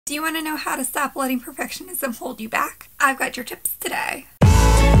Do you want to know how to stop letting perfectionism hold you back? I've got your tips today.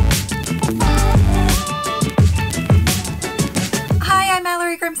 Hi, I'm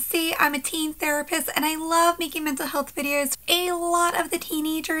Mallory Grimsey. I'm a teen therapist and I love making mental health videos. A lot of the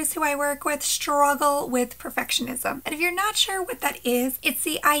teenagers who I work with struggle with perfectionism. And if you're not sure what that is, it's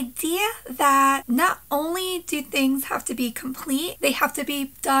the idea that not only do things have to be complete, they have to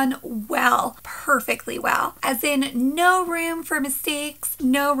be done well, perfectly well. As in, no room for mistakes,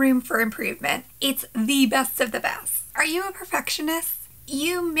 no room for improvement. It's the best of the best. Are you a perfectionist?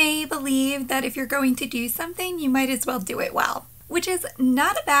 You may believe that if you're going to do something, you might as well do it well, which is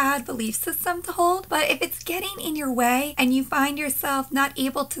not a bad belief system to hold, but if it's getting in your way and you find yourself not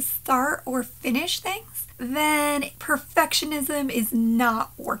able to start or finish things, then perfectionism is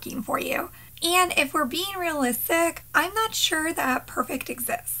not working for you. And if we're being realistic, I'm not sure that perfect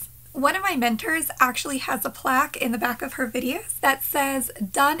exists. One of my mentors actually has a plaque in the back of her videos that says,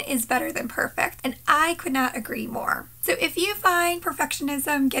 "Done is better than perfect," and I could not agree more. So if you find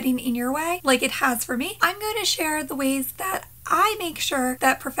perfectionism getting in your way, like it has for me, I'm going to share the ways that I make sure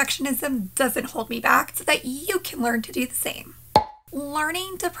that perfectionism doesn't hold me back so that you can learn to do the same.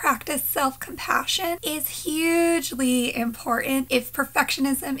 Learning to practice self-compassion is hugely important if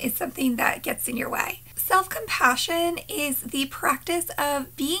perfectionism is something that gets in your way. Self-compassion is the practice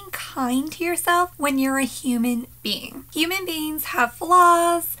of being kind to yourself when you're a human being. Human beings have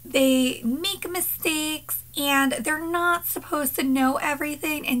flaws, they make mistakes, and they're not supposed to know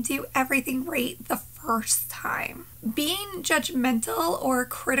everything and do everything right the first time. Being judgmental or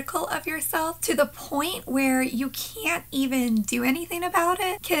critical of yourself to the point where you can't even do anything about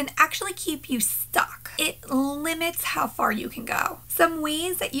it can actually keep you stuck. It limits how far you can go. Some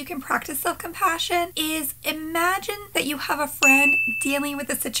ways that you can practice self-compassion is imagine that you have a friend dealing with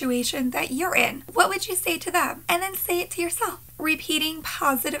a situation that you're in. What would you say to them? And then say it to yourself. Repeating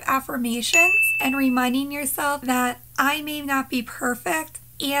positive affirmations and reminding yourself that I may not be perfect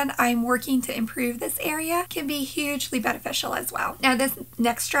and I'm working to improve this area can be hugely beneficial as well. Now, this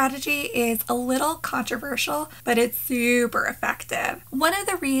next strategy is a little controversial, but it's super effective. One of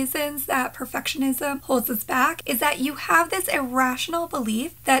the reasons that perfectionism holds us back is that you have this irrational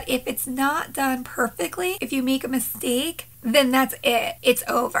belief that if it's not done perfectly, if you make a mistake, then that's it. It's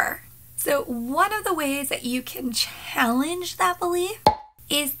over. So one of the ways that you can challenge that belief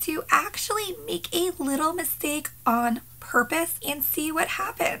is to actually make a little mistake on purpose and see what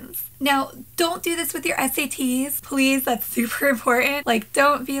happens. Now, don't do this with your SATs, please. That's super important. Like,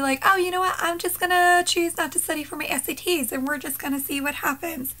 don't be like, oh, you know what? I'm just gonna choose not to study for my SATs and we're just gonna see what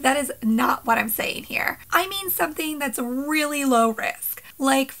happens. That is not what I'm saying here. I mean something that's really low risk.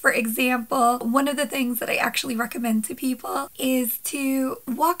 Like, for example, one of the things that I actually recommend to people is to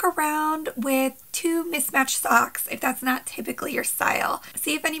walk around with 2 mismatched socks if that's not typically your style.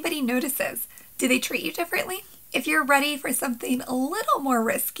 See if anybody notices. Do they treat you differently? If you're ready for something a little more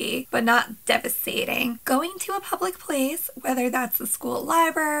risky, but not devastating, going to a public place, whether that's the school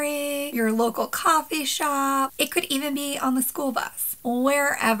library, your local coffee shop, it could even be on the school bus,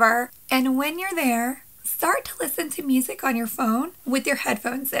 wherever. And when you're there, start to listen to music on your phone with your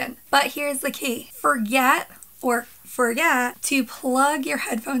headphones in. But here's the key. Forget to plug your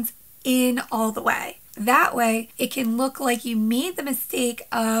headphones in all the way. That way, it can look like you made the mistake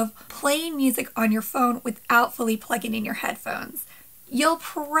of playing music on your phone without fully plugging in your headphones. You'll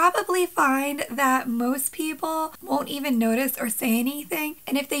probably find that most people won't even notice or say anything.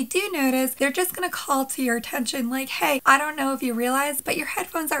 And if they do notice, they're just going to call to your attention like, hey, I don't know if you realize, but your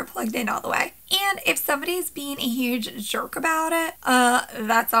headphones aren't plugged in all the way. And if somebody's being a huge jerk about it,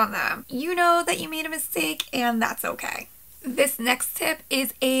 that's on them. You know that you made a mistake and that's okay. This next tip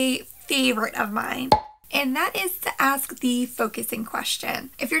is a favorite of mine, and that is to ask the focusing question.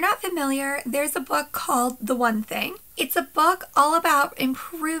 If you're not familiar, there's a book called The One Thing. It's a book all about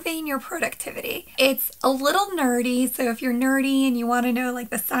improving your productivity. It's a little nerdy, so if you're nerdy and you want to know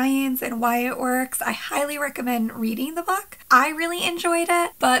like the science and why it works, I highly recommend reading the book. I really enjoyed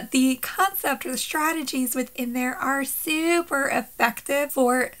it, but the concept or the strategies within there are super effective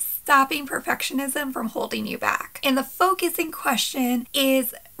for stopping perfectionism from holding you back. And the focusing question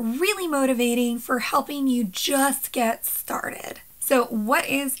is really motivating for helping you just get started. So what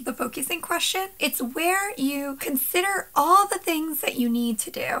is the focusing question? It's where you consider all the things that you need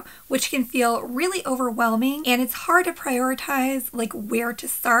to do, which can feel really overwhelming, and it's hard to prioritize like where to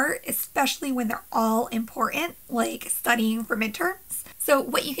start, especially when they're all important, like studying for midterms. So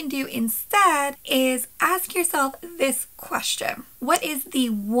what you can do instead is ask yourself this question. What is the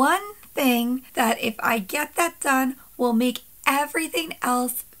one thing that if I get that done will make everything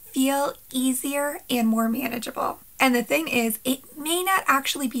else feel easier and more manageable? And the thing is, it may not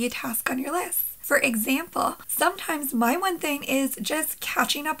actually be a task on your list. For example, sometimes my one thing is just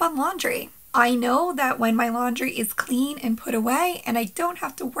catching up on laundry. I know that when my laundry is clean and put away and I don't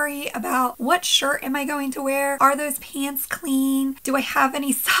have to worry about what shirt am I going to wear, are those pants clean, do I have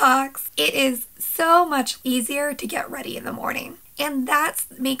any socks, it is so much easier to get ready in the morning. And that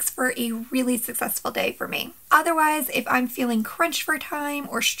makes for a really successful day for me. Otherwise, if I'm feeling crunched for time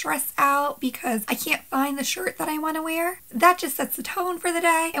or stressed out because I can't find the shirt that I want to wear, that just sets the tone for the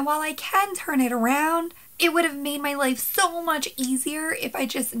day. And while I can turn it around, it would have made my life so much easier if I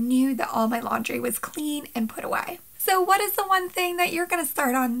just knew that all my laundry was clean and put away. So what is the one thing that you're going to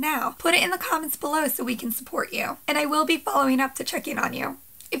start on now? Put it in the comments below so we can support you. And I will be following up to check in on you.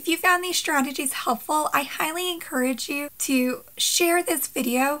 If you found these strategies helpful, I highly encourage you to share this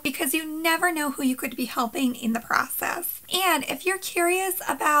video because you never know who you could be helping in the process. And if you're curious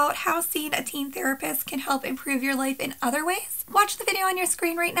about how seeing a teen therapist can help improve your life in other ways, watch the video on your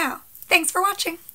screen right now. Thanks for watching.